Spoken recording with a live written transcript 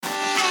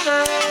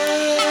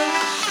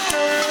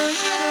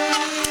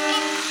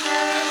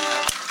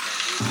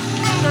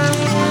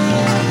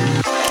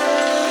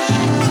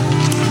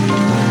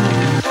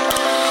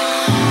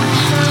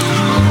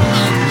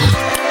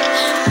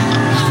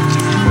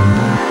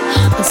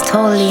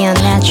totally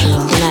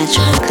unnatural,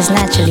 cause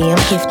naturally I'm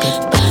gifted.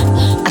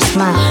 I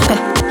smile.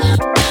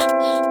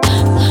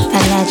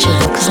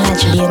 Unnatural, cause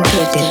naturally I'm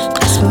gifted.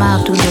 I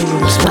smile through the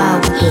room, smile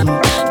with them.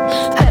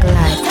 I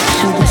glide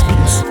through these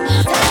beats.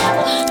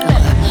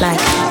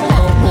 Like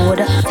cold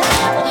water,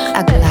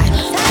 I glide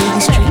through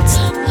the streets.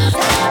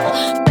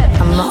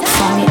 I'm not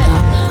from it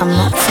up, I'm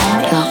not from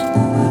it up.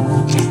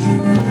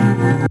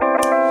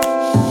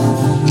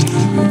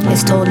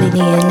 It's totally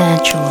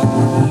unnatural.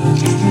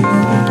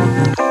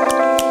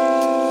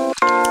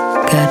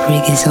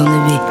 Rodriguez on the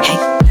beat.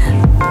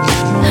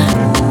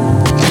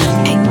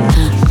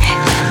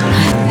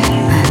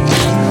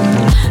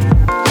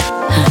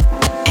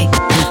 Hey.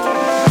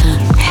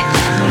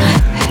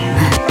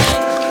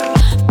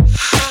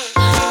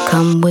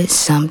 Come with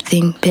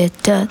something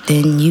better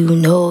than you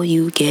know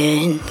you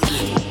can.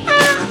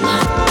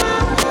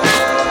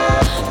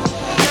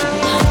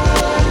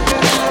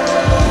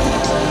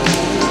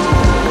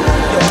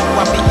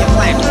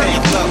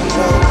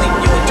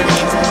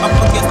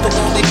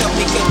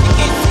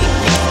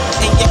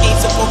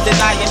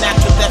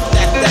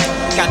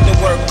 Got to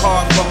work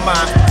hard for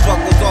mine,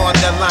 struggles on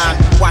the line.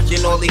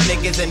 Watching all these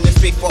niggas in the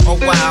street for a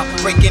while,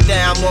 breaking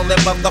down all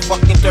that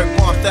motherfucking dirt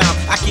bomb down.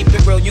 I keep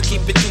it real, you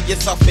keep it to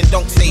yourself and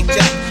don't say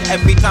jack.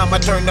 Every time I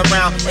turn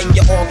around and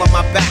you're all on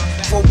my back.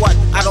 For what?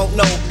 I don't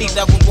know. These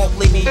devils won't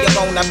leave me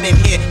alone. I've been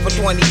here for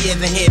 20 years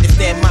and here to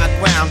stand my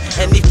ground.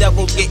 And these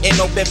devils getting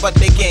open but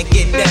they can't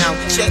get down.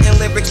 Shedding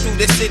lyrics through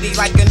the city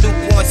like a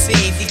newborn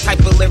seed. These type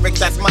of lyrics,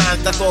 that's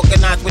mine, that's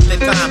organized with the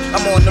time.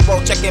 I'm on the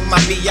road checking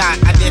my VI,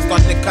 I dare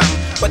start to come.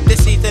 But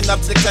this season of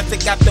success,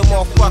 it got them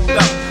all fucked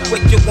up. What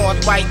you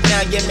want right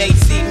now, you may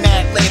see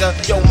mad later.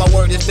 Yo, my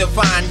word is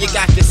divine, you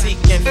got to seek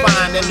and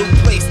find a new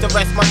place to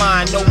rest my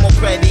mind. No more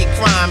petty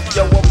crime,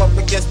 yo, I'm up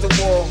against the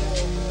wall.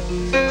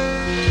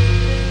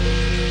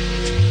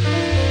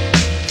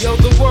 Yo,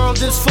 the world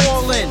is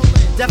falling,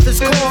 death is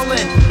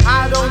calling.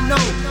 I don't know,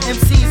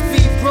 MCs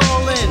be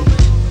brawling.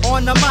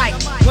 On the mic,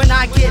 when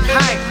I get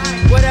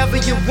hyped, whatever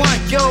you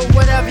want, yo,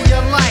 whatever you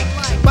like.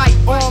 Bite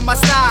on my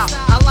style,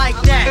 I like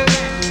that.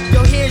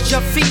 Yo, here's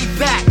your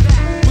feedback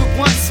with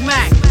one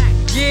smack.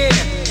 Yeah,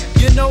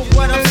 you know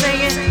what I'm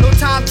saying? No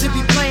time to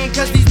be playing,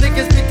 cause these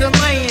niggas be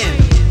delaying.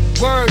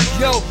 Word,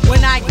 yo,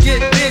 when I get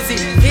busy,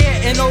 here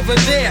and over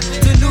there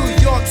to New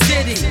York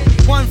City.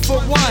 One for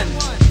one,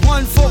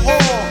 one for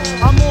all.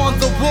 I'm on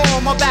the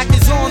wall, my back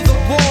is on the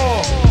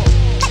wall.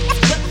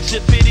 Such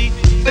a pity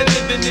that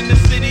living in the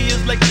city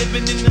is like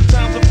living in the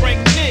times of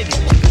Frank Nitty.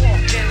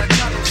 Walk in the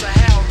tunnels of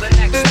hell, the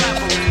next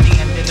level is the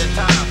end of the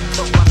time.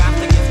 So I got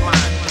to get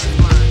mine.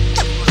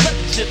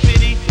 Such a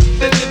pity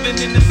that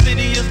living in the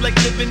city is like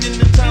living in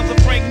the times of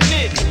Frank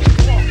Nitty.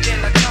 Walk in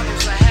the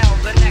tunnels of hell,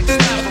 the next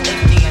level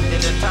is the end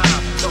of the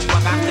time. So I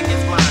got to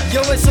get mine.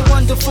 Yo, it's a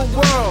wonderful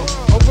world,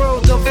 a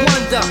world of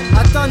wonder.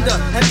 I thunder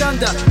and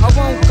thunder, I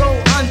won't go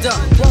under,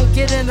 won't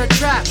get in a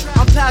trap.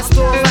 I'm past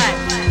all that.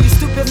 You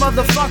stupid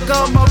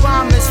motherfucker, my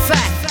rhyme is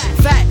fat.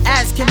 Fat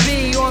as can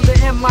be on the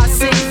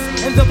MIC,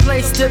 in the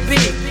place to be.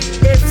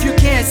 If you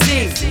can't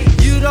see,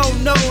 you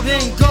don't know,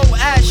 then go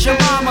ask your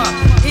mama.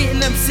 Eating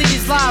them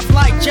C's live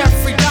like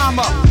Jeffrey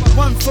Dahmer.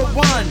 One for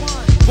one,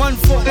 one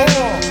for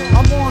all.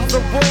 I'm on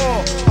the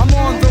wall, I'm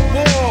on the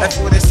wall. That's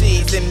for the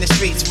seeds in the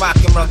streets,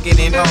 rockin', rugged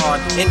and hard.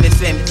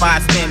 Innocent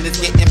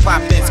bystanders getting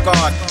popped and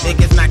scarred.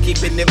 Niggas not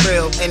keeping it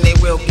real and they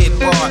will get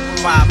barred.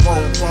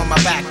 5-0 on my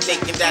back,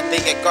 thinking that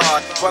they get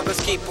guard. Brothers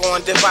keep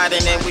on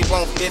dividing and we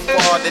won't get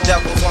far. The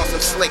devil's on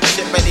some slick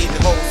shit ready to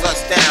hold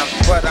us down.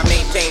 But I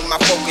maintain my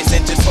focus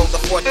and just hold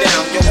the fort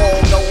down. You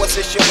all know a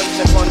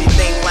situation, funny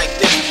thing like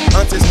this.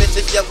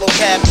 Unsuspicious yellow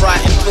cab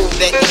riding through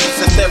the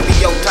east. A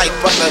stereotype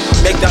brother,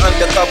 make the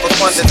undercover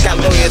funders.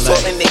 Got lawyers all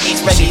in the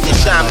east ready to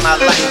shine my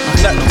light.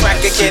 Nothing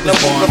crack again, no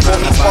more before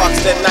he sparks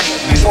the night.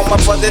 For my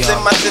brothers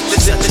and my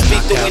sisters in the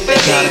street doing their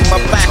thing.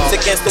 My back's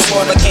against the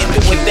wall, I can't do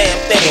a damn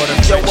thing.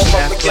 Yo, I'm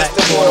up against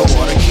the wall.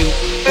 Water cute.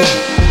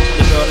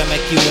 The girl that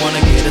make you wanna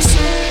get a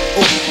suit.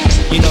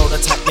 You know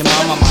the type your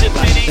mama might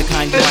like, the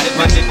kind you might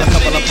write a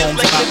couple of poems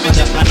about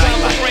under a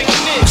nightlight.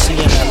 She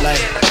in LA,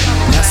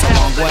 that's a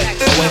long way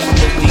away from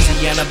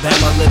Louisiana,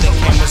 Bama, living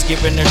cameras,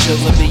 giving her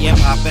chills of being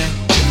poppin'.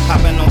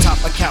 Hopping on top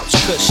of couch,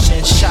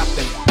 cushion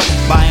shopping,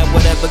 buying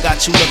whatever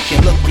got you looking.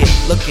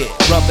 Look it,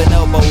 rubbing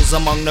elbows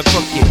among the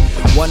crooked.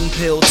 1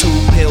 pill, 2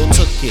 pill,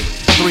 took it.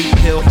 3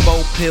 pill,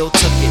 4 pill,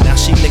 took it. Now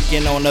she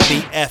licking on the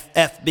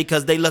BFF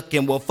because they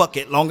looking. Well, fuck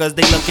it, long as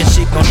they looking,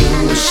 she gon'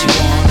 do what she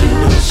wanna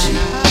do. She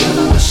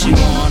do what she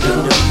wanna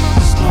do.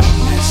 As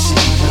long as she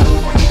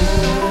do.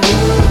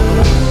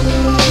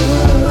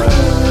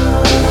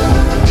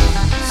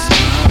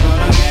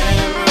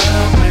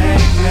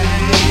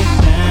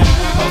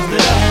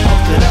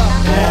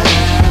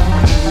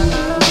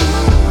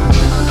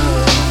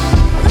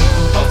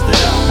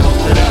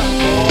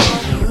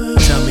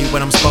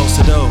 What I'm supposed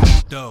to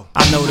do.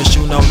 I notice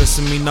you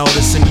noticing me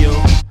noticing you.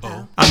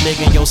 I'm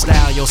digging your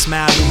style, your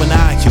smile, you and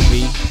I can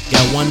be.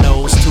 Got 1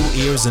 nose, 2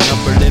 ears, and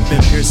upper lip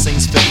and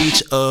piercings for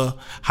each.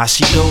 How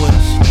she do it?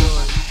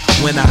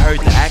 When I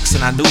heard the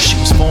accent, I knew she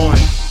was foreign.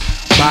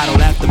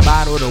 Bottle after the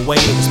bottle the way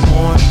it was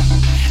poured.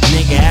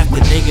 Nigga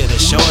after nigga, the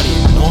shorty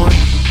ignoring.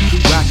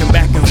 Rockin'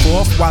 back and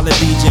forth while the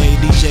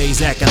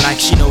DJ's acting like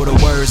she know the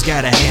words,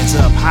 got her hands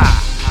up high.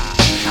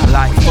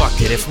 Like fuck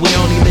it, if we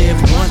only live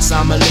once,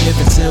 I'ma live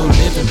until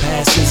living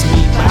passes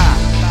me by.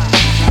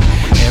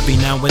 Every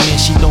now and then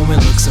she throwing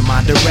looks in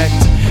my direct,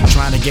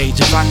 trying to gauge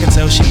if I can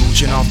tell she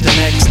mooching off the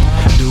next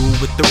dude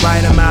with the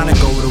right amount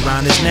of gold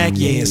around his neck.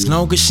 Yeah, as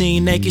long as she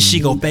ain't naked, she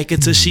gon' fake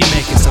it till she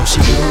make it. So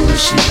she do what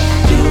she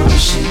do, what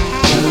she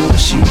do, what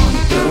she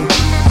wanna do.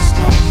 As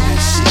long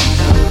as she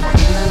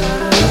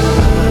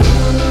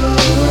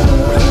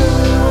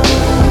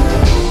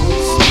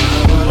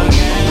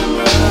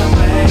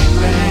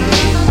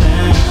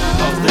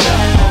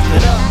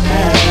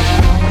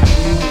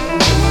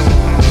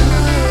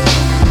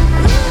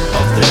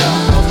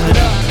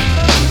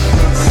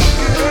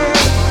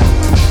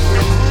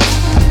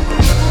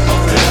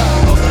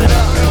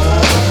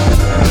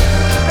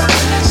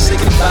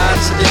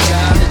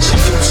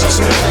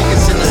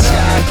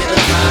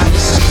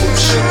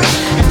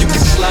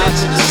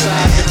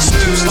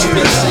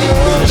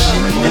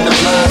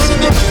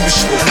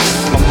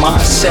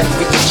mindset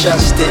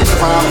readjusted,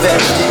 prime vet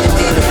didn't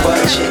need a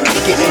budget.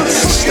 Getting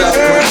stuck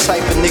when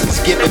type of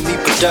niggas giving me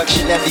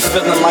production that be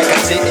feeling like I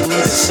didn't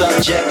need a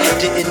subject,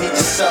 didn't need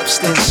a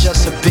substance,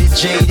 just a bit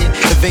jaded,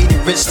 evaded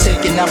risk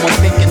taking, now I'm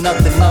thinking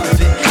nothing of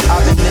it.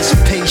 I've been this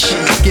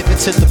patient, give it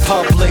to the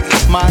public,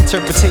 my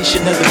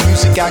interpretation of the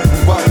music I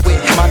grew up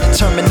with. My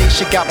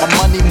determination got my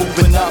money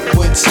moving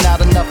upwards.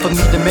 Not enough for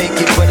me to make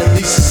it, but at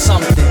least it's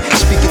something.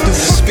 Speaking through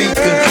the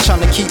speaker,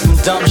 trying to keep them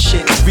dumb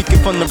shit. Reeking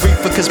from the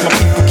reefer cause my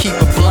people keep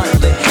it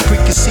bluntly.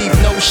 Preconceived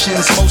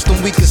notions, most them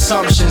weak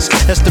assumptions.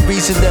 That's the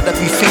reason that I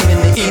be fiending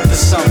to either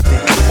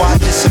something. Why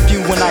diss a few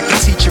when I can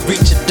teach you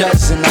reach a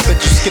dozen? I bet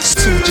you skip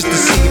two just to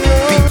see if the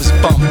beat was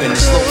bumping.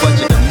 It's low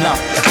budget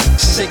enough.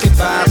 Say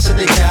goodbye to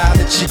the guy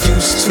that you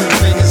used to.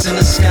 Fingers in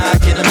the sky,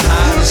 get him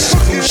high, this is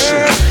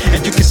crucial.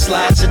 And you can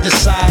slide to the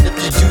side if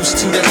you're used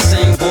to that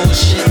same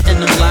bullshit and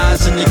them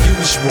lies and the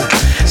usual.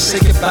 Say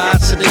goodbye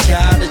to the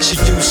guy that you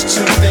used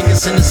to.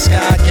 Fingers in the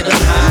sky, get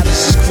him high,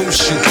 this is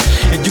crucial.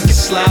 And you can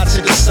slide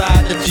to the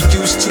side if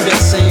you're used to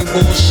that same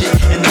bullshit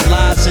and them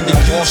lies and the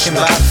usual. Walking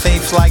by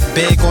faith like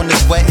big on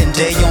this wedding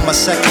day. On my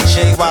second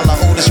J while I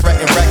hold this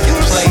record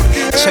play.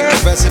 Check the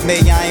resume,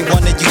 I ain't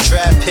one of you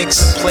draft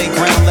picks.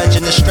 Playground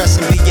legend is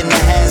stressing being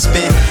the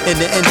has-been. In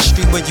the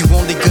industry where you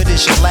only good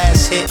as your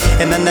last hit.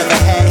 And I never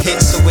had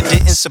hits, so it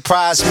didn't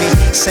surprise me.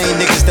 Same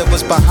niggas that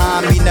was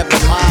behind me, never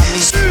mind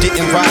me.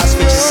 Didn't rise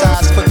with your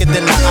size quicker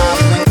than the eye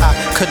blink. I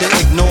could've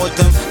ignored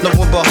them. Lo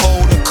and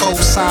behold, the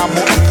cosign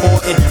more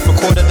important.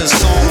 Recorded a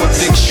song with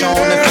Big Sean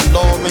and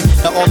Lauren.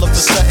 Now all of a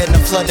sudden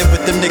I'm flooded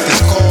with them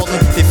niggas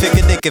calling. They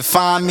figured they could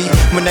find me.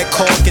 When that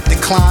call get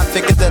declined,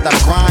 figured that I'm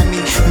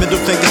grimy. Middle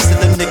fingers to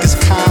them niggas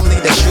kindly,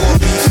 that's your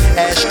beef.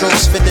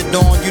 Astros fitted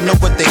on, you know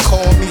what they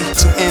call me.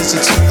 2 N's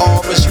and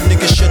 2 R's, you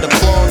niggas should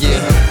applaud me.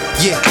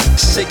 Yeah,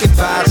 say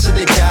goodbye to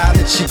the guy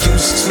that you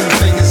used to.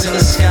 Fingers in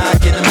the sky,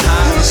 get him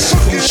high, this is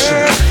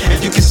crucial.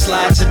 And you can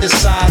slide to the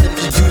side if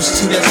you're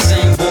used to that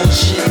same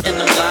bullshit and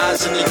the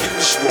lies and the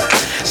usual.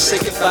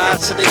 Say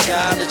goodbye to the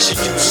guy that you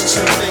used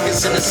to.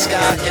 Fingers in the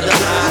sky, get him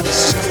high,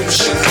 this is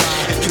crucial.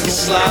 And you can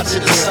slide to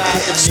the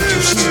side if you're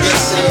used to that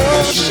same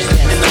bullshit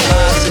and the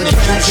lies and the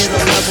usual.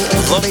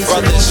 Love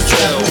brothers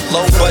drill,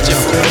 low budget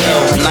for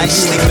real. Night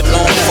sleeping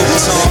on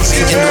futons,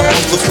 eating on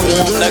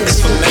lukewarm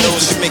nuggets for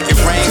meals. You make it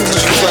rain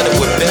cause you flooded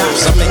with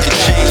bills. I'm making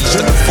change,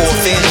 looking for a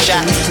fair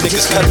shot.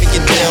 Niggas cut me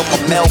a deal, my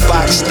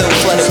mailbox still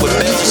flooded with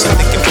bills. I'm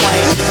thinking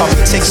plain, why we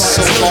taking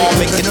so long,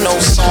 making no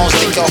songs,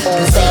 they can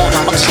hold on.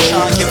 I'm just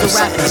trying to give them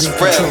something that's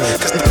real,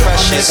 cause the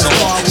pressure's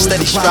on.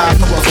 Steady strive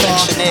for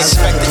perfection, they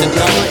expected to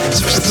know.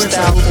 Switch the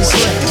style for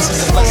seconds, and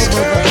the blessing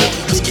of all.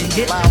 Let's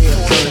get loud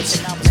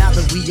now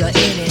that we are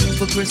in it,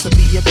 footprints will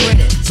be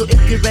printed. So if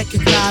you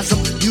recognize them,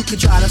 you can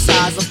try to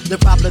size them. They'll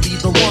probably be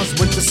the ones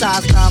with the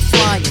size not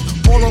flying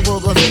all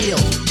over the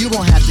field. You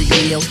won't have to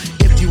yield.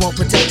 If you want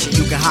protection,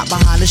 you can hop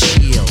behind the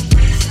shield.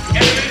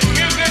 And this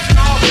music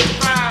also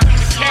tries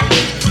to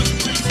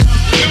capture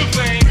new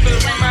things so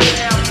we might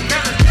have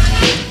melody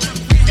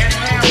and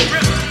have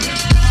rhythm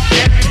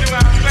as we do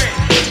our thing.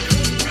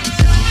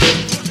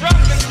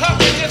 Rough and tough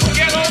in this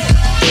ghetto,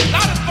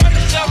 not as fun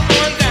as stuff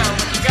going down,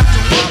 but you got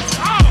to walk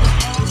hard.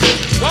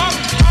 Walk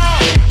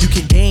hard. You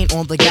can gain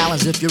on the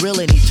gallons if you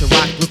really need to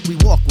rock. Look, we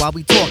walk while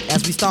we talk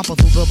as we stomp through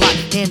the block.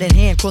 Hand in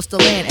hand, cross the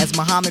land as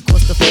Muhammad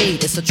crossed the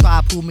fade. It's a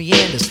tribe who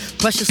meanders,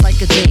 precious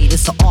like a jade.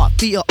 It's an art,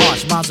 be an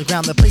arch, minds are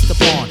ground they're placed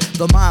upon.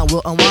 The mind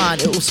will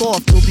unwind, it will soar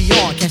through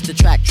beyond. Catch the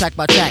track, track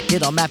by track,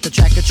 get a map to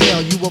track a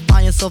trail. You will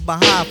find yourself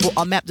behind, for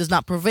our map does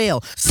not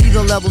prevail. See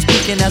the levels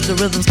peaking as the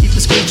rhythms keep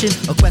it screeching.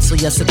 A quest, so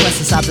yes, a quest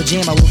inside the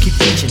jam, I will keep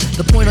reaching.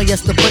 The point, oh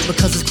yes, the break,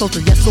 because it's closer,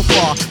 yes, so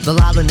far. The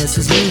liveliness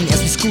is lean as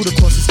we scoot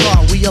across the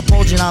star. We are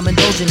bulging, I'm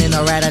indulging in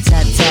a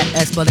rat-a-tat-tat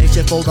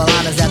explanation for the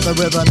line is that the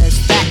rhythm is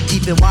fat.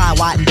 Deep and wide,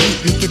 wide and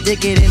deep. You can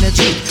dig it in a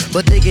Jeep,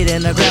 but dig it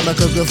in the grammar,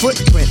 cause the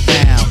footprint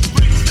down.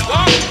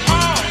 Walk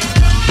hard.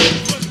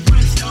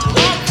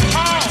 Walk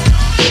hard.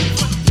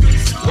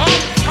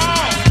 Walk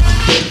hard.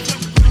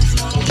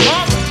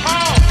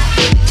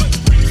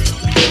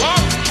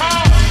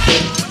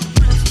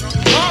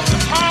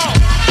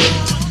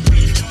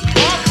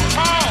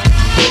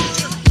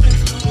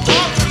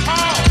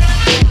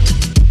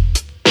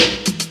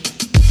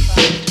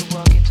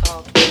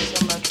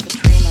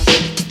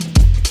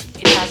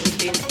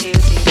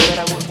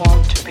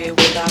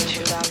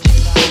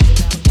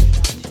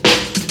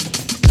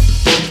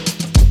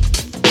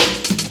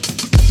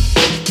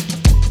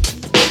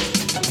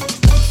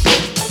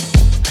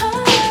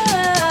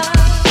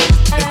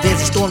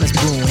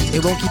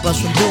 it won't keep us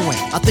from doing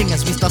a thing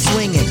as we start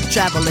swinging.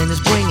 Traveling is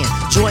bringing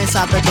joy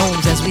inside the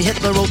domes as we hit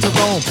the road to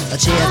Rome. A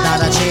chair's not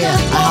a chair,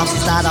 a house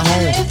is not a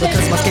home.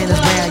 Because my skin is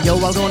brown, yo,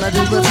 I'm gonna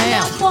do the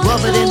town.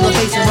 Rub it in the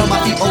face and run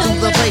my feet all through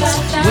the place.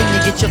 When you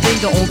get your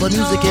finger on the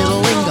music,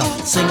 it'll linger.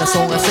 Sing a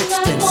song of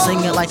sixpence,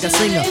 sing it like a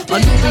singer. A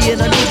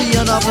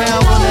Nubian, a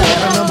brown one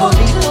that remember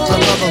me. The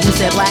brother who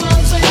said black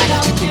is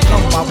black. You can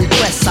come by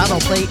request. I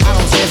don't play, I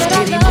don't stress.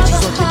 Get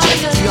emotions off your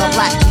chest. We are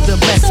black, even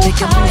blessed.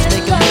 Making moves,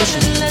 making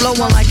motion.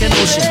 Flowing like an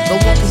ocean. The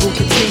walking will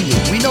continue.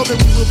 We know that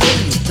we will bring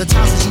you the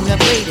times that you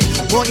have waited.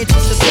 Wrong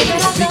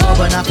anticipated. We go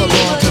but not for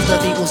long, cause the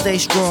beat will stay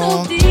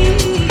strong. So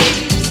deep,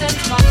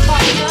 sets my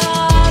fire.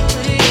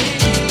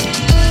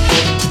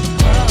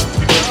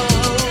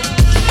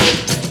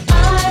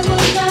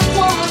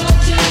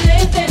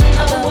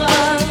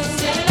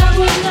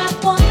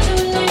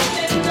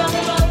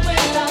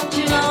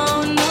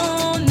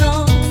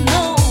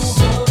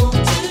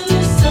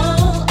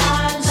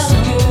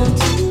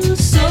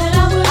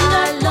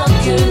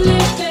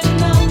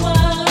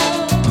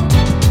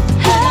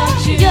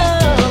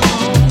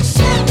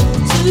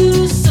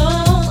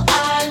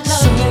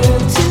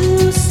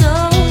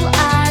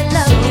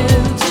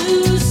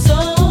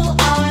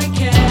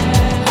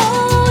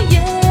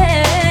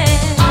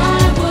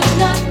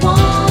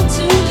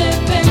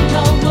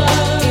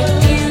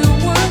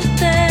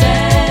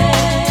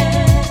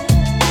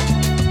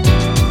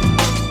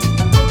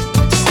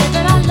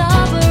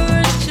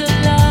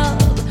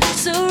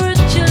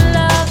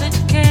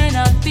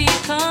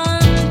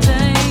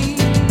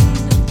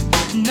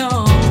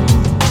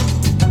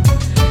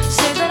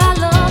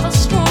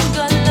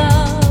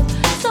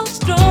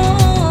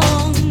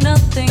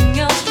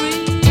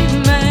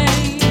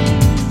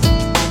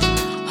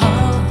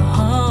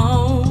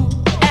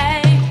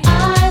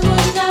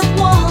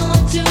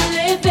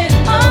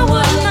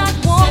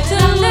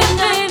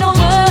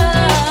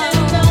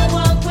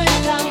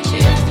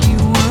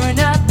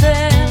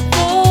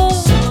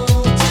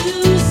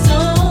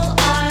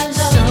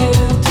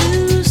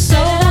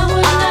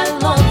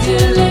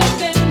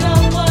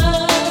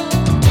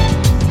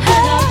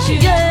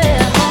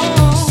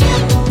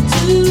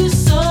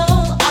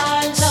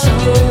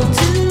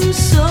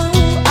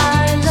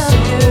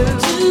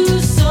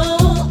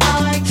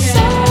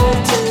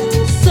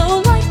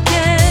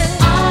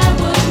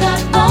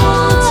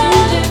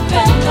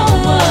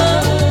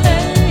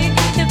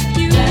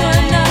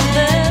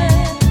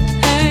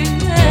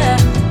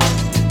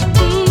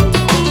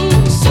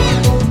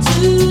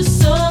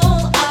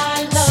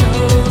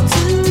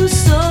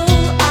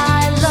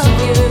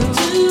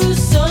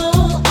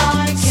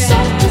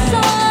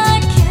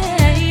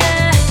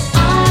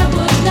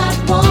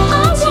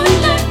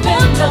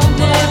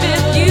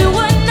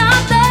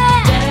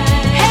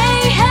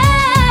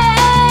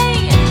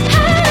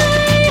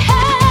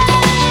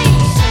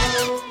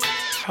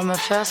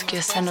 First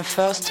kiss and the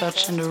first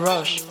touch and the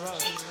rush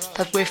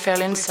that we fell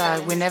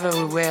inside whenever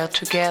we were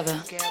together.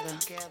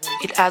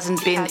 It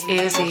hasn't been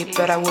easy,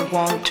 but I would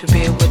want to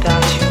be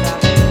without you.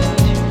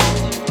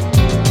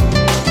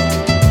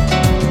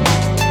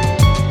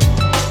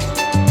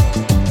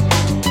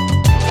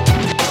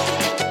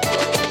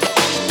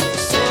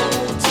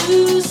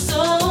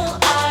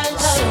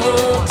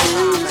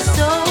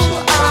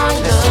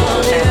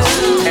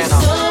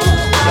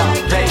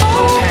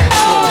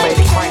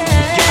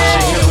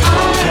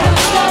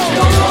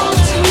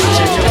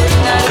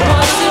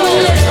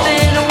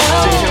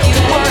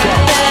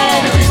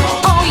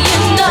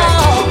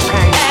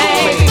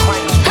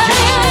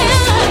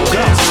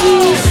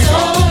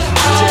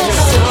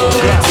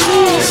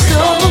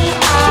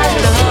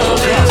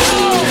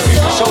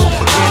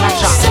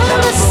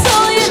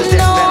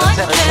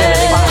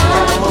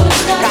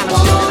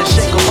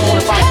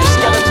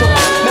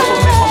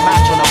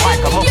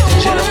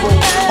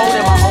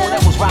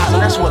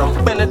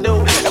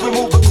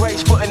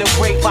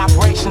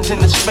 In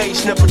the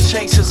space, never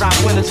chases, our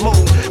winners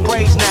move.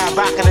 Praise now,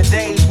 back in the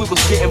days we was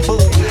getting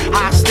booed.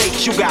 High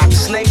stakes, you got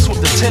snakes with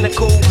the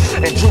tentacle.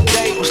 And Drew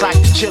Day was like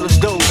the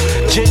chillest dude.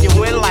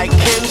 Genuine like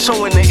Ken,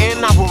 so in the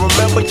end I will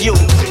remember you.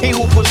 He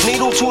who puts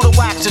needle to the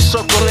wax is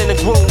circle in the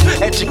groove.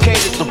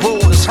 Educated the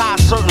rule is high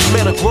certain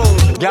men are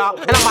groomed, y'all.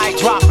 And I might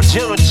drop a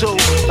gem or two,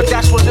 but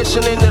that's what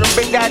listening to them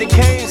Big Daddy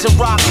Kanes and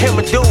Rock him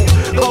and do.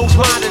 Close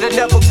minded and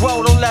never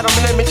grow, don't let them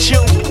limit you.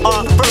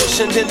 Art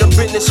first and then the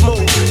business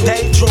move.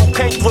 They Drew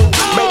came through.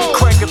 Make it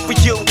crank it for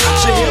you.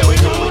 So here we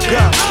go.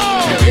 Here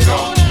we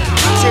go.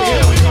 So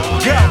here we go.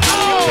 Here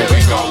we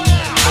go.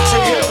 So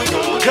here we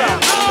go.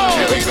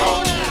 Here we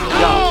go.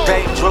 Yo,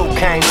 Dave Drew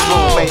came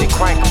through, made it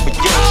crank it for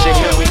you. So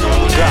here we go.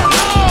 Here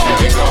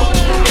we go.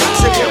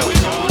 So here we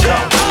go.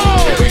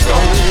 Here we go.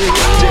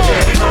 So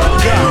here we go.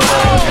 Here we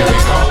go. Here we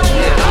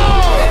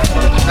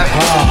go.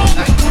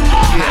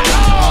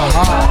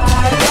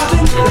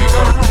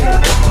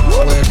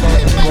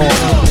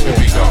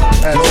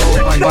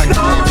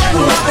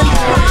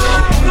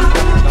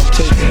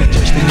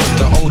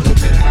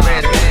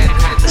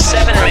 The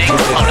 7 main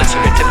components of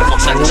your typical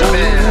sensor.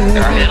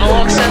 There are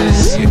analog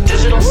sense,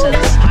 digital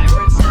sense,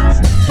 hybrid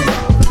sense.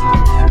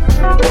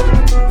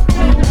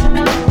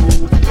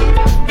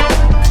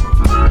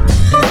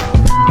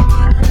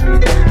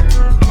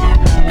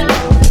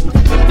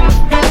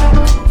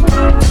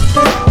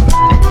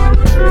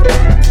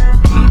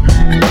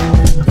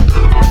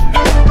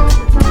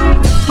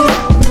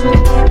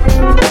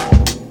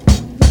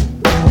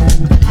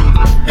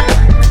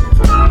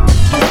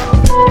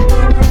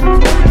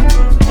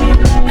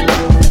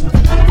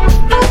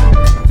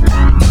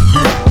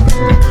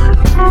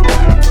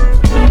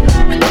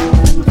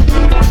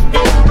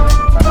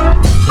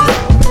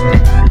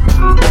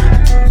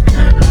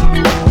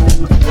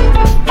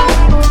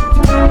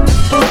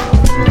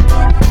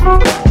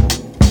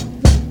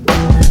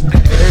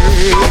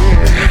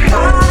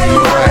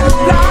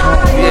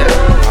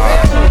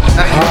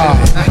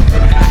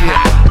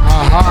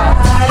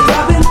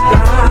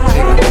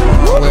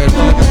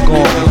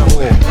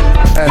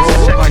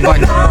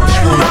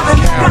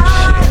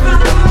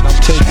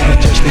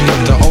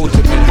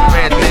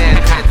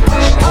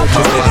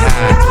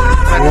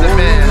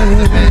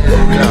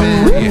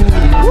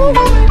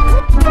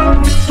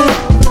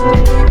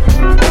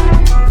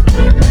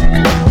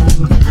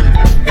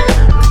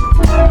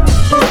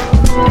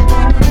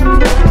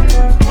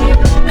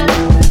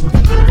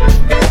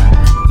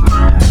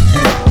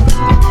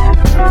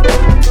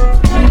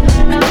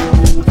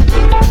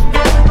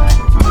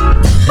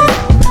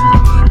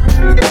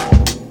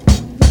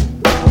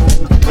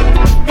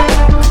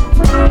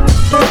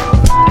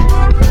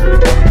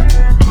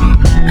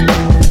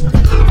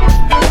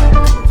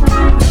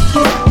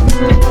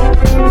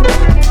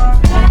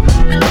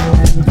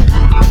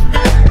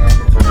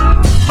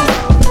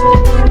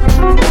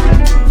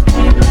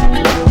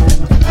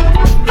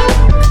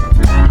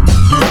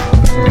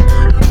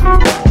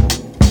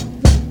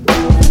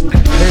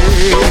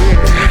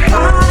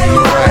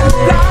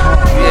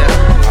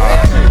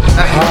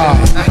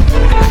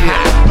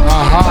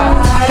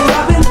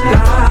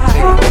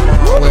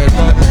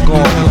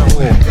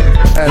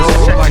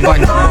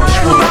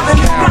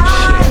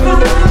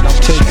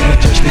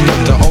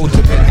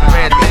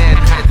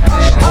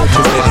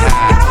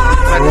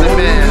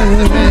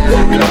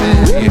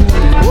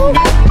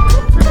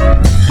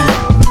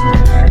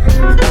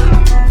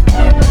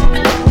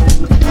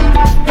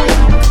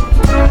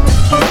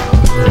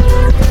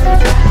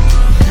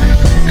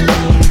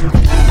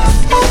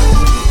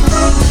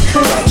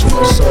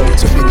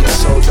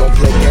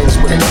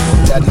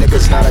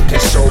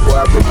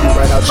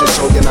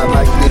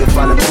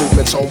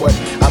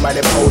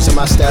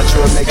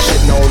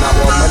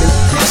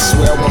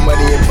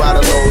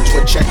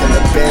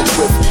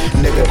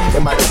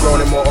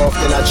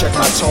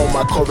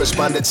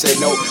 Correspondent say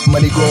no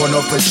money growing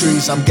off of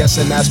trees. I'm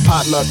guessing that's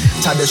potluck.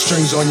 Tie the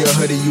strings on your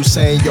hoodie. You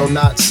saying yo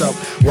not sup?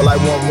 Well, I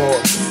want more.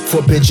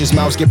 For bitches,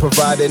 mouths get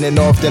provided, and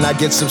often I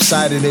get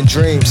subsided in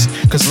dreams.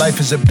 Cause life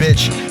is a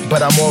bitch,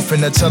 but I'm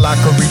orphan until I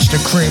can reach the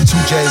cream. 2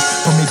 J's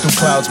put me through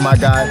clouds, my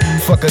guy.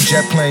 Fuck a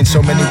jet plane,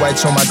 so many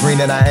whites on my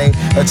green and I ain't.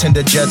 Attend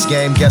a Jets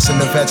game, guessing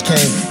the vets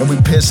came and we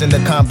pissing the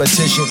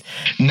competition.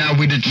 Now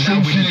we the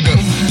nigga.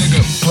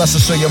 Plus I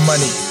saw your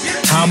money.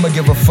 How I'ma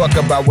give a fuck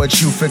about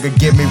what you figure?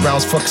 Give me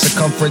rounds, fuck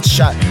circumference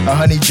shot. A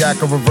honey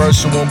jack, a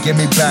reversal won't give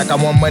me back. I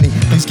want money,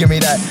 please give me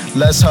that.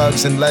 Less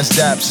hugs and less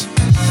daps.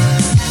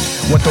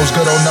 Want those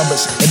good old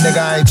numbers. And nigga,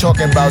 I ain't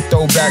talking about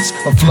throwbacks.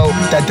 A flow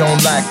that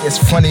don't lack. It's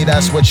funny,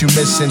 that's what you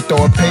missing.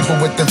 Throw a paper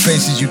with the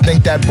faces. You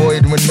think that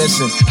boy went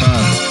missing.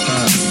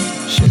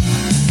 Shit.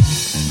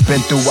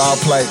 Been through wild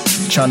plight.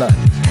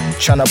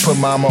 Tryna put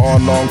mama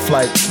on long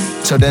flight.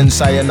 Till then,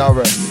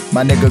 sayonara.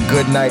 My nigga,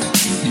 good night.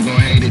 You gon'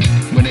 hate it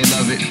when they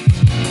love it.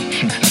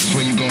 I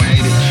swear you gon'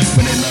 hate it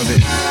when they love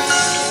it.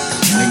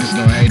 Niggas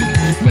gon' hate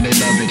it when they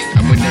love it.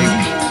 I'm with Navy.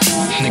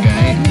 Nigga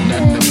ain't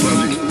nothing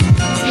above it.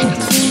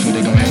 But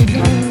they gon' hate it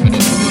when they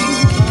love it.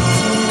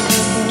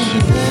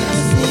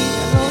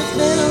 It's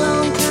been a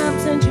long time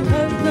since you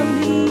heard from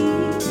me.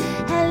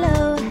 Hello,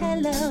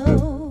 hello.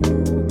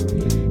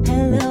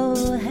 Hello,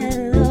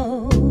 hello.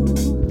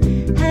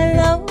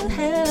 Hello,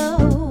 hello.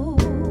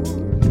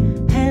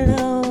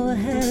 Hello,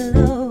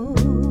 hello.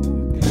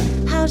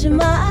 How's your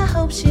ma? I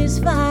hope she's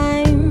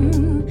fine.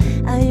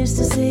 I used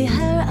to see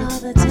her all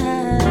the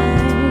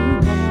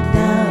time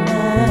down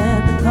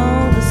at the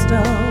corner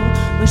store,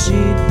 but she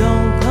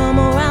don't come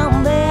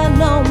around there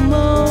no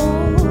more.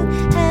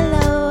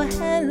 Hello,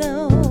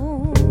 hello.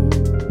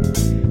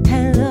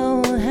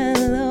 Hello,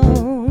 hello.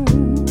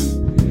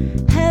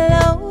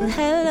 Hello,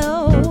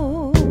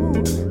 hello.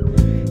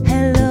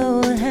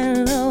 Hello,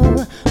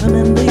 hello.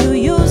 Remember you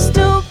used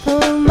to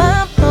pull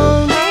my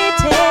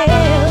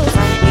ponytails.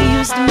 You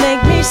used to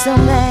make me so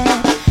mad,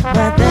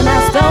 but then I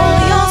stole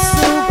your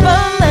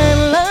Superman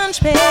lunch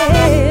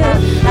pail.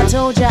 I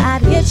told you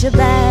I'd get you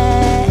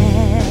back.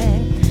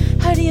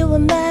 Heard you were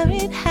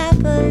married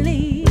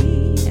happily.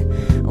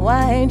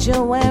 Why ain't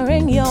you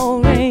wearing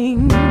your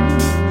ring?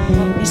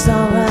 It's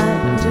alright,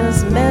 I'm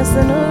just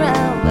messing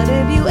around. But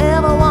if you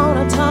ever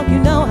wanna talk, you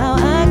know how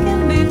I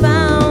can be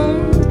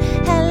found.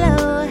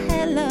 Hello,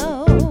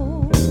 hello.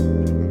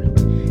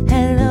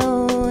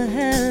 Hello,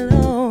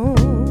 hello.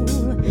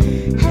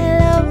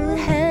 Hello,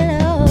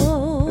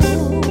 hello.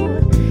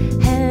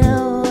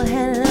 Hello,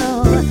 hello.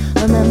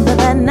 Remember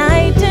that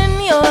night in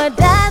your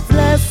dad's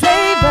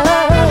LeSabre?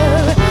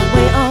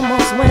 We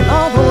almost went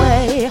all the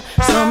way.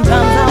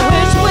 Sometimes I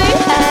wish we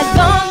had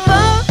gone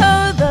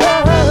further,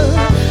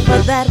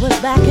 but that was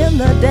back in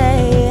the day.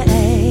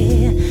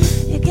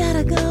 You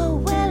gotta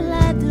go, well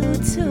I do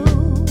too.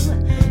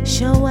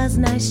 Sure was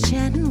nice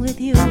chatting with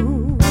you. If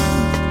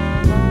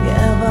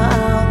you're ever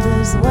out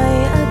this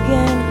way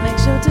again, make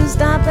sure to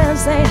stop and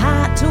say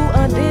hi to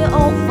a dear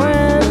old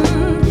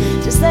friend.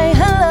 Just say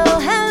hello,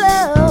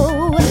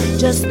 hello.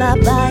 Just stop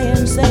by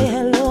and say